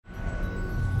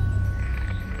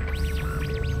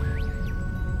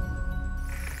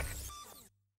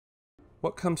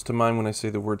What comes to mind when I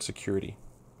say the word security?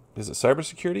 Is it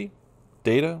cybersecurity,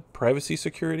 data, privacy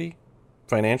security,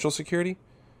 financial security?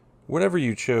 Whatever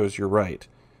you chose, you're right.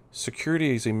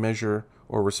 Security is a measure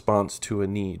or response to a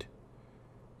need.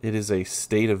 It is a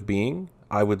state of being.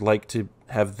 I would like to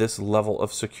have this level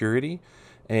of security,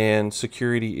 and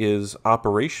security is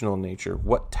operational nature.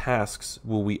 What tasks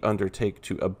will we undertake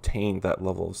to obtain that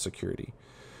level of security?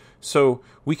 So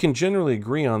we can generally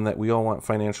agree on that we all want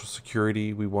financial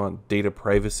security, we want data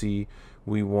privacy,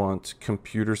 we want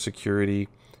computer security,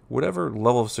 whatever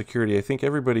level of security. I think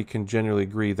everybody can generally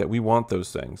agree that we want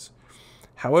those things.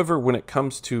 However, when it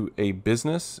comes to a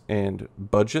business and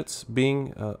budgets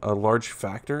being a large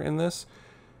factor in this,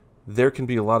 there can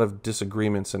be a lot of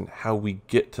disagreements in how we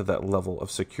get to that level of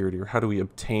security, or how do we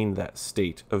obtain that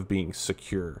state of being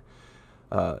secure.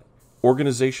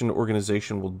 Organization to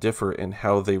organization will differ in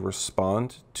how they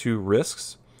respond to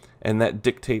risks, and that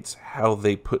dictates how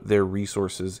they put their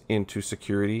resources into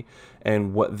security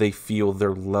and what they feel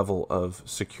their level of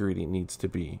security needs to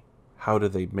be. How do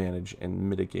they manage and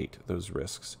mitigate those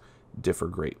risks differ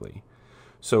greatly.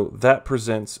 So that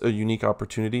presents a unique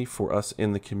opportunity for us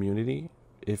in the community.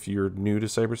 If you're new to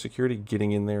cybersecurity,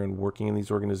 getting in there and working in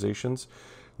these organizations,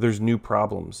 there's new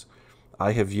problems.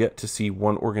 I have yet to see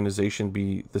one organization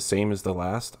be the same as the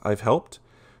last I've helped.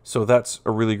 So that's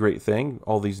a really great thing,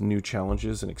 all these new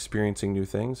challenges and experiencing new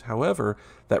things. However,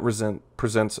 that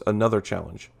presents another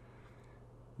challenge.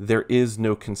 There is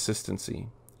no consistency.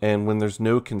 And when there's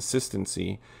no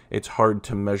consistency, it's hard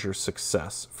to measure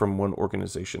success from one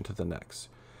organization to the next.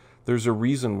 There's a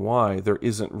reason why there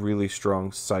isn't really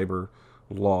strong cyber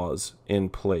laws in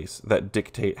place that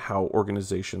dictate how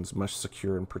organizations must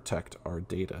secure and protect our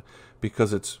data,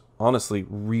 because it's honestly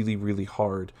really, really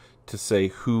hard to say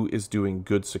who is doing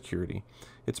good security.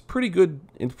 It's pretty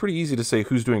easy to say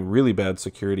who's doing really bad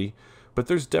security, but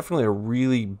there's definitely a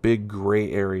really big gray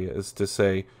area as to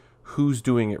say who's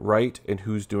doing it right and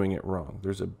who's doing it wrong.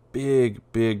 There's a big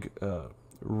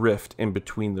rift in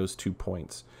between those 2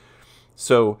 points.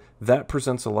 So that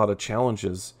presents a lot of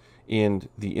challenges in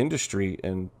the industry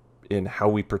and in how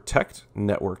we protect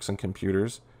networks and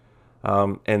computers.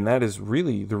 And that is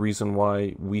really the reason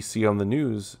why we see on the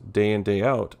news day in, day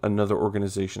out, another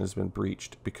organization has been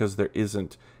breached, because there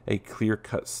isn't a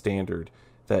clear-cut standard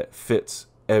that fits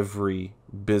every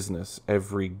business,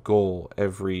 every goal,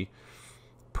 every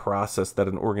process that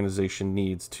an organization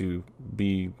needs to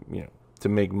be, to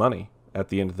make money at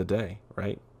the end of the day,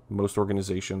 right? Most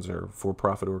organizations are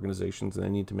for-profit organizations and they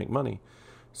need to make money.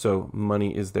 So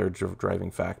money is their driving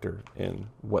factor in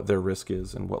what their risk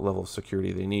is and what level of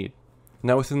security they need.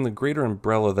 Now, within the greater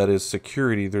umbrella that is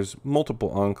security, there's multiple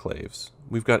enclaves.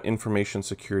 We've got information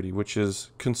security, which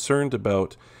is concerned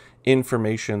about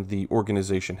information the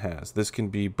organization has. This can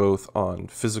be both on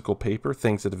physical paper,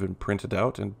 things that have been printed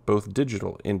out, and both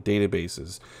digital, in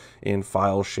databases, in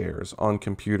file shares, on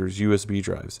computers, USB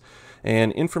drives.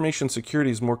 And information security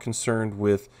is more concerned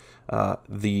with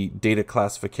the data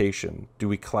classification. Do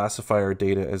we classify our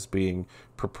data as being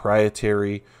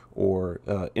proprietary, or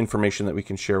information that we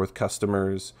can share with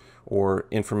customers, or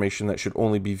information that should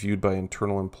only be viewed by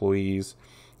internal employees?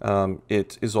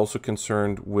 It is also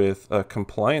concerned with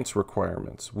compliance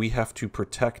requirements. We have to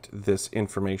protect this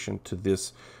information to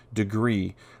this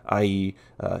degree, i.e.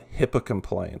 HIPAA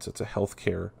compliance. It's a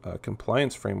healthcare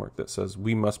compliance framework that says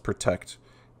we must protect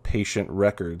patient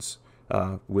records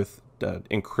with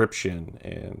encryption,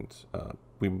 and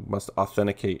we must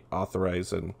authenticate,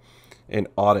 authorize, and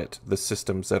audit the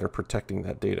systems that are protecting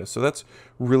that data. So that's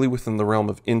really within the realm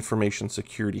of information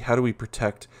security. How do we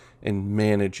protect and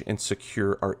manage and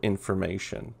secure our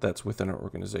information that's within our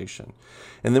organization?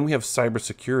 And then we have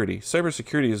cybersecurity.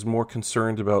 Cybersecurity is more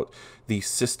concerned about the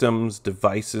systems,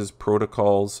 devices,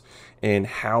 protocols, and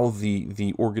how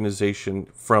the organization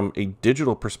from a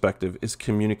digital perspective is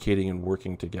communicating and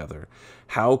working together.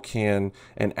 How can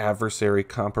an adversary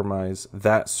compromise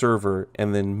that server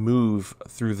and then move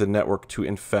through the network to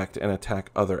infect and attack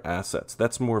other assets?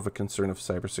 That's more of a concern of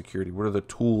cybersecurity. What are the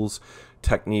tools,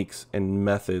 techniques, and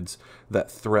methods that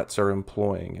threats are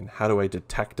employing, and how do I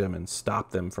detect them and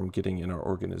stop them from getting in our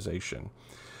organization?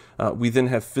 We then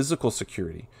have physical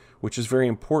security, which is very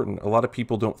important. A lot of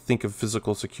people don't think of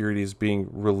physical security as being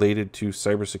related to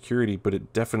cybersecurity, but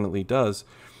it definitely does.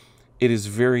 It is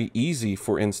very easy,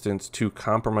 for instance, to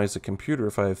compromise a computer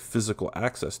if I have physical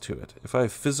access to it. If I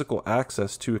have physical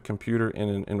access to a computer in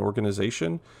an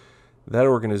organization, that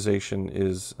organization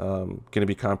is going to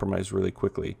be compromised really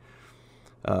quickly.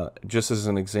 Just as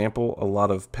an example, a lot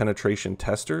of penetration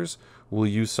testers will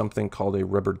use something called a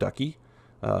rubber ducky.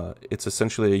 It's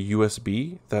essentially a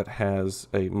USB that has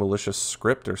a malicious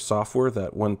script or software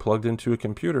that, when plugged into a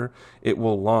computer, it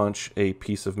will launch a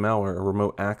piece of malware, a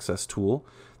remote access tool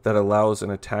that allows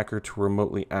an attacker to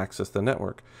remotely access the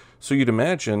network. So you'd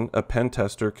imagine a pen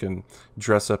tester can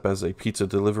dress up as a pizza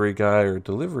delivery guy or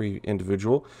delivery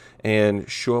individual and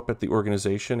show up at the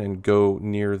organization and go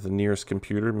near the nearest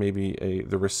computer, maybe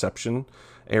the reception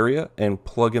area, and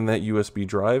plug in that USB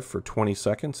drive for 20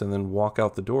 seconds and then walk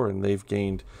out the door, and they've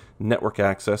gained network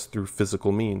access through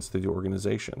physical means to the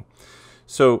organization.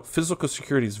 So physical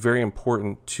security is very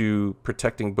important to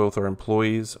protecting both our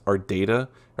employees, our data,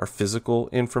 our physical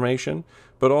information,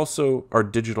 but also our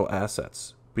digital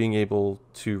assets, being able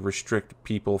to restrict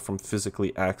people from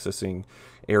physically accessing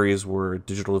areas where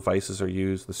digital devices are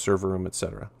used, the server room,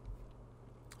 etc.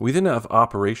 We then have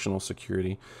operational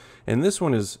security, and this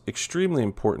one is extremely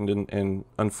important and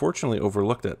unfortunately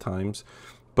overlooked at times,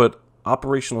 but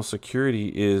operational security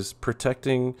is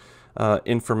protecting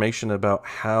information about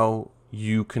how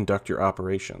you conduct your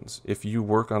operations. If you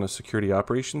work on a security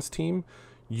operations team,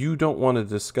 you don't want to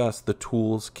discuss the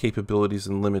tools, capabilities,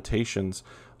 and limitations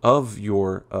of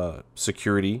your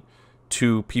security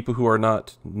to people who are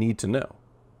not need to know,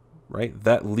 right?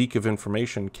 That leak of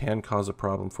information can cause a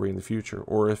problem for you in the future.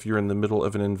 Or if you're in the middle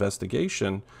of an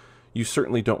investigation, you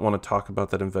certainly don't want to talk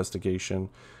about that investigation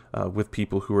with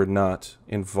people who are not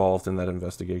involved in that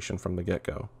investigation from the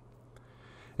get-go.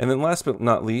 And then last but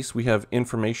not least, we have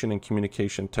information and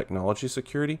communication technology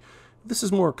security. This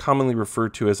is more commonly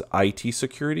referred to as IT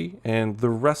security, and the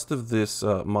rest of this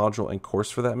module and course,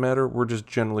 for that matter, we're just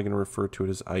generally going to refer to it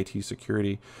as IT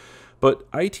security. But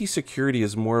IT security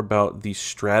is more about the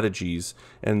strategies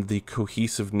and the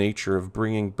cohesive nature of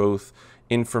bringing both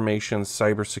information,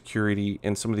 cybersecurity,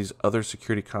 and some of these other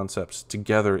security concepts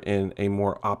together in a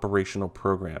more operational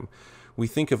program. We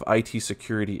think of IT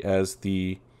security as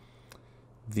the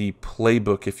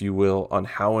playbook, if you will, on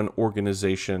how an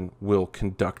organization will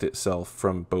conduct itself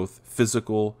from both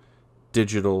physical,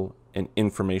 digital, and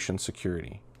information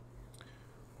security.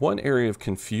 One area of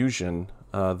confusion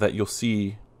that you'll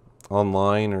see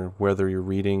online, or whether you're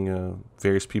reading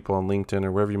various people on LinkedIn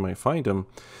or wherever you might find them,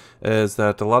 is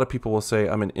that a lot of people will say,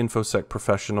 I'm an InfoSec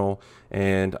professional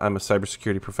and I'm a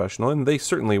cybersecurity professional, and they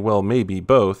certainly well may be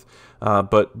both,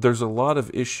 but there's a lot of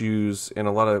issues and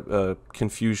a lot of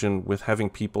confusion with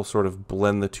having people sort of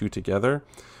blend the two together.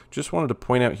 Just wanted to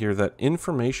point out here that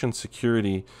information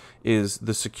security is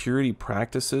the security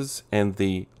practices and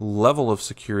the level of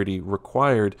security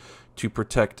required to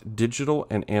protect digital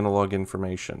and analog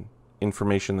information.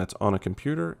 Information that's on a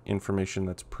computer, information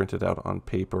that's printed out on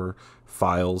paper,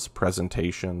 files,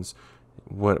 presentations,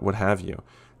 what have you.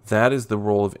 That is the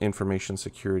role of information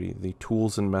security, the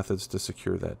tools and methods to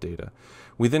secure that data.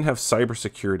 We then have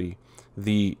cybersecurity,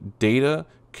 the data,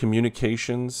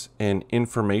 communications, and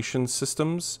information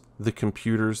systems, the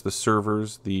computers, the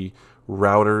servers, the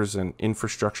routers, and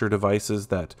infrastructure devices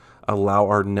that allow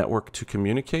our network to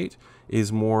communicate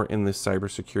is more in the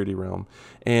cybersecurity realm.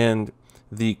 And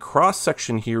the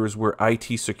cross-section here is where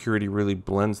IT security really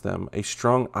blends them. A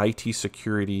strong IT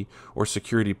security or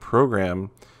security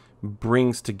program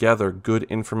brings together good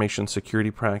information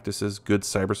security practices, good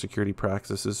cybersecurity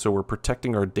practices. So we're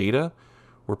protecting our data,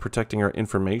 we're protecting our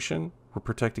information, we're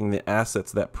protecting the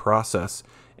assets that process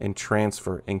and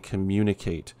transfer and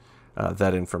communicate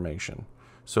that information.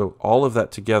 So all of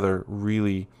that together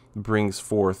really brings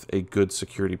forth a good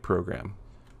security program.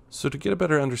 So to get a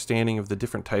better understanding of the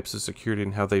different types of security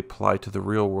and how they apply to the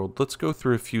real world, let's go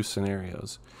through a few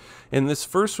scenarios. In this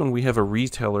first one, we have a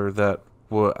retailer that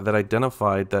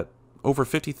identified that over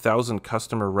 50,000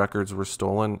 customer records were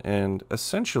stolen, and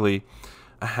essentially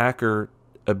a hacker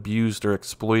abused or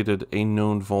exploited a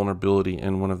known vulnerability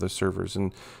in one of the servers.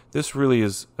 And this really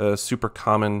is a super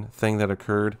common thing that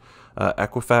occurred.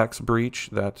 Equifax breach,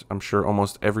 that I'm sure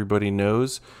almost everybody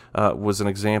knows, was an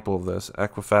example of this.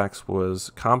 Equifax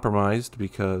was compromised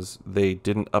because they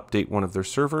didn't update one of their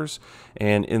servers,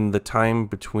 and in the time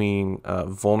between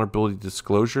vulnerability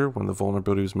disclosure, when the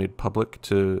vulnerability was made public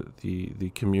to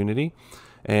the community,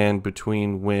 and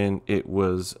between when it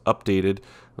was updated,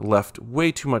 left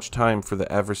way too much time for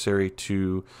the adversary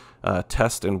to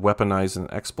test and weaponize an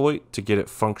exploit to get it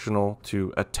functional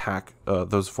to attack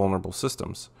those vulnerable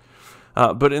systems.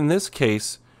 But in this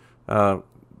case,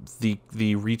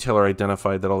 the retailer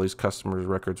identified that all these customers'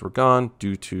 records were gone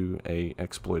due to a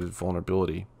exploited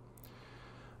vulnerability.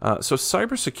 So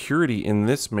cybersecurity in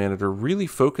this manner really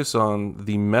focus on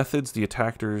the methods the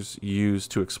attackers use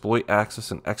to exploit, access,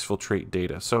 and exfiltrate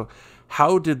data. So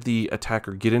how did the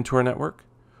attacker get into our network?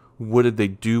 What did they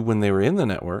do when they were in the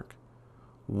network?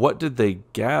 What did they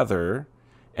gather?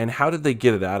 And how did they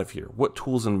get it out of here? What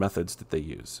tools and methods did they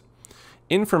use?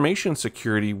 Information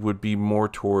security would be more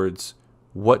towards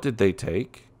what did they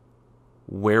take?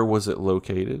 Where was it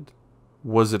located?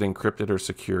 Was it encrypted or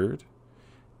secured?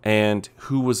 And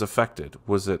who was affected?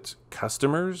 Was it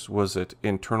customers? Was it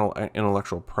internal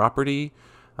intellectual property?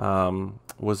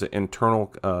 Was it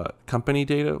internal company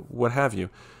data? What have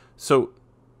you? So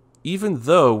even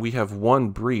though we have one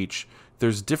breach,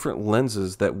 there's different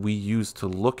lenses that we use to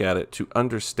look at it to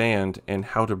understand and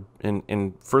how to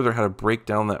and further how to break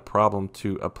down that problem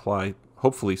to apply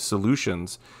hopefully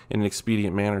solutions in an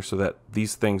expedient manner so that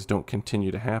these things don't continue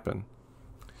to happen.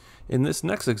 In this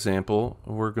next example,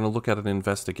 we're going to look at an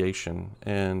investigation,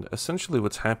 and essentially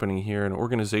what's happening here, an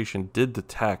organization did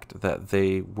detect that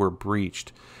they were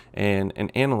breached, and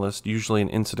an analyst, usually an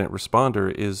incident responder,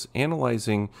 is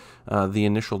analyzing the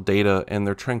initial data, and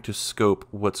they're trying to scope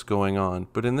what's going on.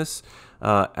 But in this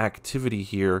activity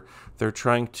here, they're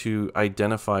trying to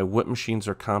identify what machines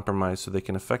are compromised so they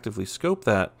can effectively scope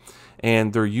that,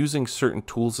 and they're using certain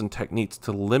tools and techniques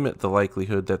to limit the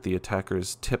likelihood that the attacker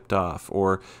is tipped off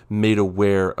or made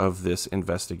aware of this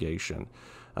investigation.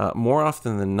 More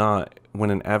often than not,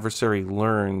 when an adversary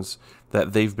learns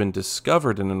that they've been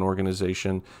discovered in an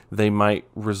organization, they might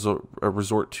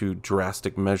resort to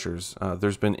drastic measures.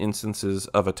 There's been instances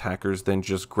of attackers then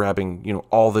just grabbing,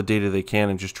 all the data they can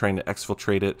and just trying to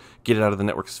exfiltrate it, get it out of the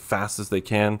network as fast as they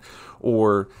can.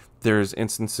 Or there's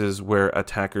instances where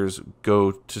attackers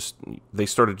they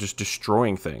started just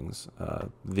destroying things.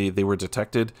 They were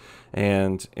detected,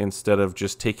 and instead of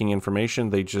just taking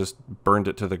information, they just burned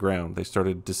it to the ground. They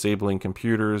started disabling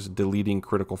computers, deleting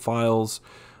critical files,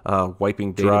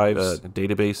 wiping drives,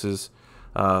 databases,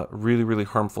 really, really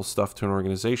harmful stuff to an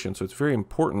organization. So it's very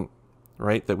important,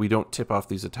 right, that we don't tip off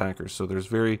these attackers. So there's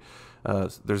very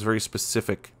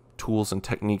specific tools and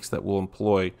techniques that we'll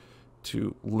employ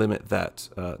to limit that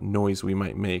noise we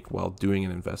might make while doing an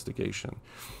investigation.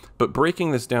 But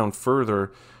breaking this down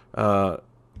further,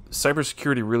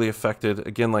 cybersecurity really affected,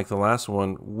 again, like the last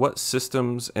one, what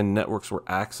systems and networks were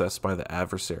accessed by the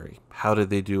adversary. How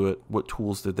did they do it? What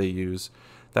tools did they use?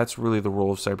 That's really the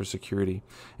role of cybersecurity.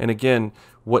 And again,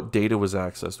 what data was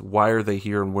accessed? Why are they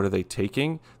here and what are they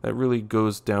taking? That really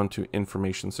goes down to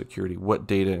information security. What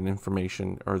data and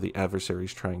information are the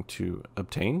adversaries trying to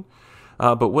obtain?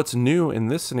 But what's new in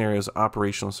this scenario is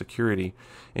operational security,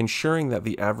 ensuring that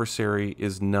the adversary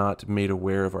is not made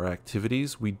aware of our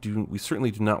activities. We certainly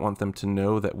do not want them to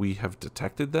know that we have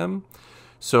detected them.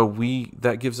 So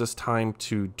that gives us time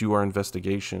to do our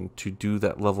investigation, to do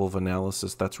that level of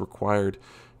analysis that's required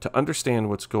to understand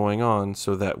what's going on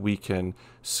so that we can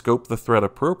scope the threat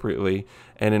appropriately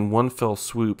and in one fell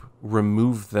swoop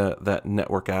remove that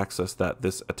network access that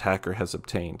this attacker has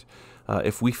obtained.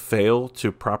 If we fail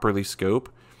to properly scope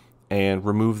and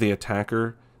remove the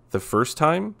attacker the first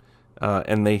time,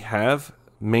 and they have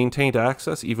maintained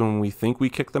access even when we think we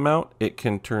kick them out, it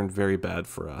can turn very bad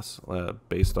for us,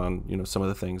 based on some of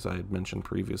the things I had mentioned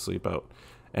previously about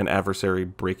an adversary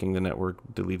breaking the network,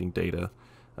 deleting data,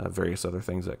 various other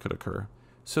things that could occur.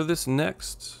 So this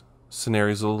next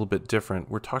scenario is a little bit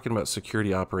different. We're talking about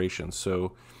security operations.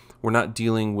 So we're not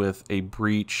dealing with a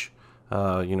breach,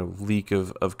 leak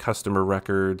of customer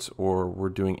records, or we're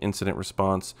doing incident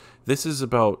response. This is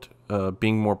about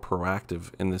being more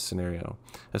proactive in this scenario.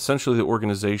 Essentially, the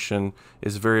organization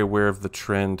is very aware of the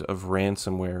trend of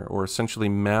ransomware, or essentially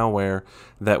malware,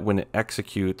 that when it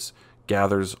executes,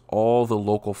 gathers all the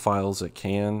local files it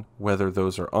can, whether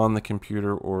those are on the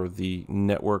computer or the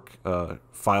network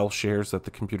file shares that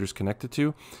the computer is connected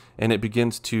to, and it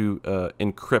begins to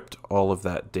encrypt all of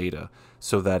that data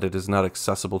so that it is not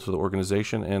accessible to the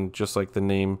organization. And just like the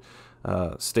name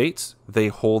states, they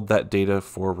hold that data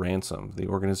for ransom. The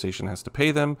organization has to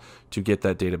pay them to get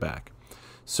that data back.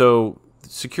 So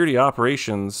security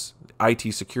operations,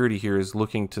 IT security here, is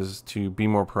looking to be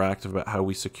more proactive about how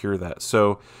we secure that.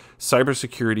 So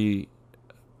cybersecurity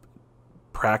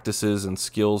practices and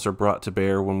skills are brought to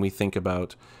bear when we think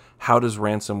about how does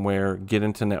ransomware get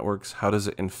into networks, how does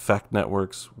it infect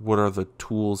networks, what are the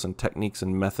tools and techniques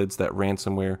and methods that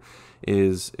ransomware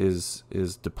is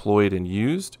deployed and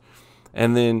used,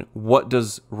 and then what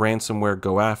does ransomware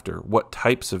go after? What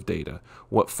types of data?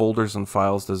 What folders and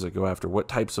files does it go after? What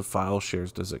types of file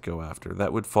shares does it go after?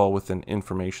 That would fall within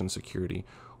information security.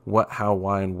 What, how,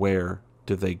 why, and where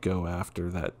do they go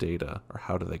after that data, or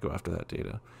how do they go after that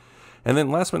data? And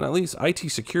then last but not least, IT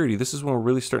security. This is when we're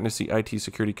really starting to see IT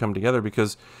security come together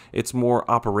because it's more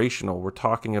operational. We're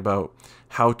talking about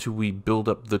how do we build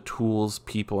up the tools,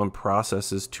 people, and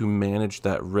processes to manage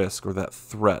that risk or that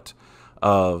threat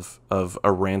of a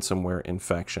ransomware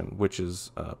infection, which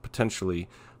is potentially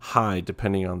high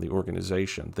depending on the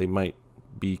organization. They might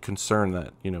be concerned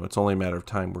that, it's only a matter of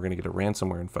time we're going to get a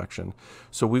ransomware infection.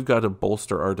 So we've got to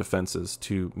bolster our defenses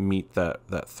to meet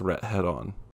that threat head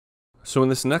on. So in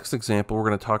this next example, we're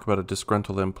going to talk about a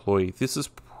disgruntled employee. This is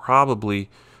probably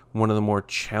one of the more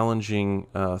challenging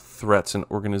threats an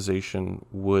organization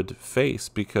would face,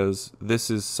 because this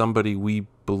is somebody we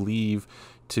believe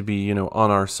to be,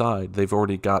 on our side. They've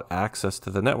already got access to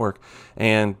the network,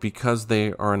 and because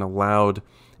they are an allowed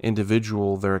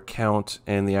individual, their account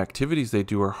and the activities they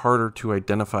do are harder to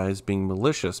identify as being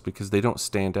malicious because they don't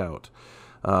stand out.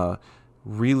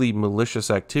 Really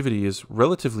malicious activity is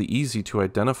relatively easy to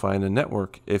identify in a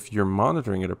network if you're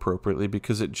monitoring it appropriately,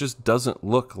 because it just doesn't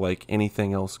look like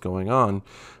anything else going on.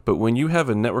 But when you have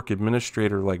a network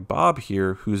administrator like Bob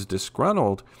here who's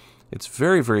disgruntled, it's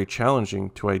very, very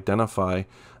challenging to identify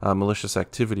malicious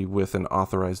activity with an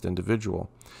authorized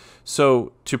individual.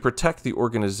 So to protect the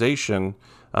organization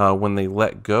when they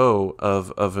let go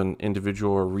of an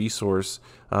individual or resource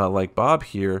like Bob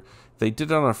here, they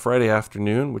did it on a Friday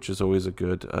afternoon, which is always a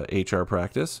good HR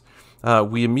practice.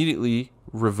 We immediately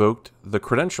revoked the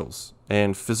credentials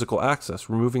and physical access.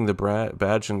 Removing the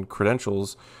badge and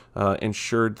credentials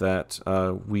ensured that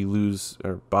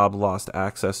Bob lost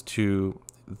access to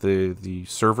the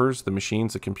servers, the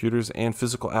machines, the computers, and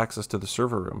physical access to the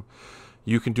server room.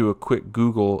 You can do a quick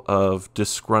Google of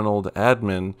disgruntled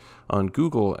admin on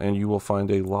Google, and you will find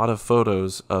a lot of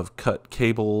photos of cut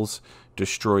cables,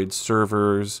 destroyed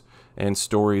servers, and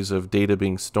stories of data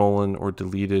being stolen or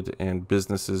deleted and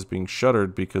businesses being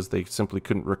shuttered because they simply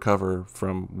couldn't recover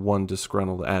from one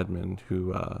disgruntled admin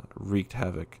who wreaked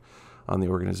havoc on the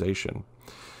organization.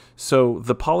 So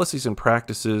the policies and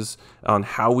practices on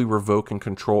how we revoke and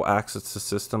control access to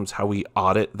systems, how we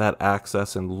audit that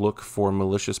access and look for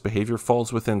malicious behavior,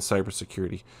 falls within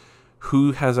cybersecurity.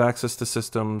 Who has access to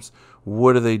systems?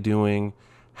 What are they doing?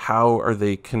 How are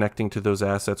they connecting to those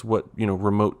assets? What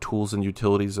remote tools and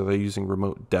utilities are they using?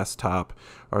 Remote desktop?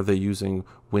 Are they using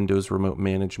Windows remote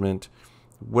management?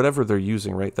 Whatever they're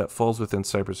using, right? That falls within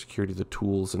cybersecurity, the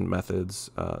tools and methods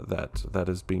that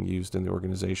is being used in the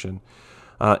organization.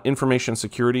 Information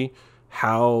security,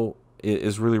 how it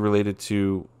is really related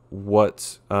to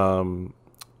what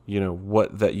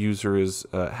what that user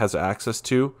has access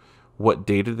to, what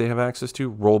data they have access to.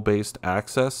 Role-based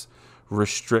access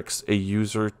restricts a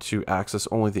user to access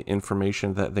only the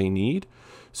information that they need.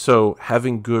 So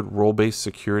having good role-based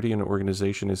security in an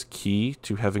organization is key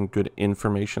to having good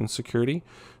information security.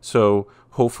 So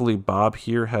hopefully Bob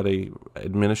here had a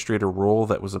administrator role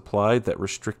that was applied that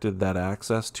restricted that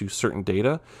access to certain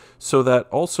data, so that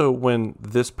also when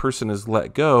this person is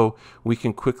let go, we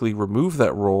can quickly remove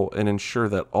that role and ensure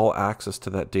that all access to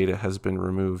that data has been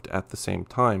removed at the same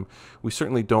time. We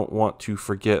certainly don't want to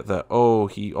forget that, oh,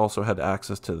 he also had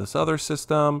access to this other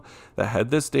system that had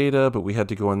this data, but we had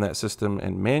to go in that system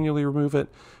and manually remove it.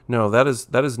 No, that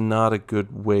is not a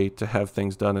good way to have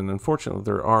things done, and unfortunately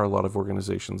there are a lot of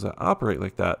organizations that operate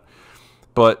like that.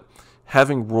 But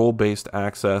having role-based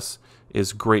access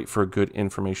is great for good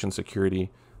information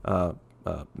security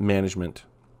management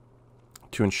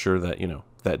to ensure that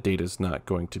that data is not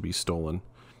going to be stolen,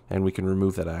 and we can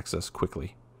remove that access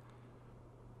quickly.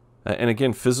 And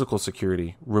again, physical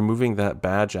security, removing that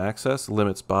badge access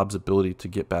limits Bob's ability to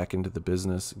get back into the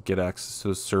business, get access to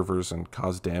those servers and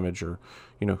cause damage, or,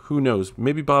 who knows,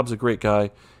 maybe Bob's a great guy,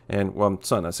 and, well,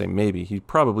 I'm not saying maybe, he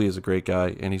probably is a great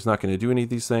guy, and he's not going to do any of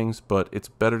these things, but it's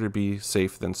better to be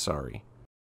safe than sorry.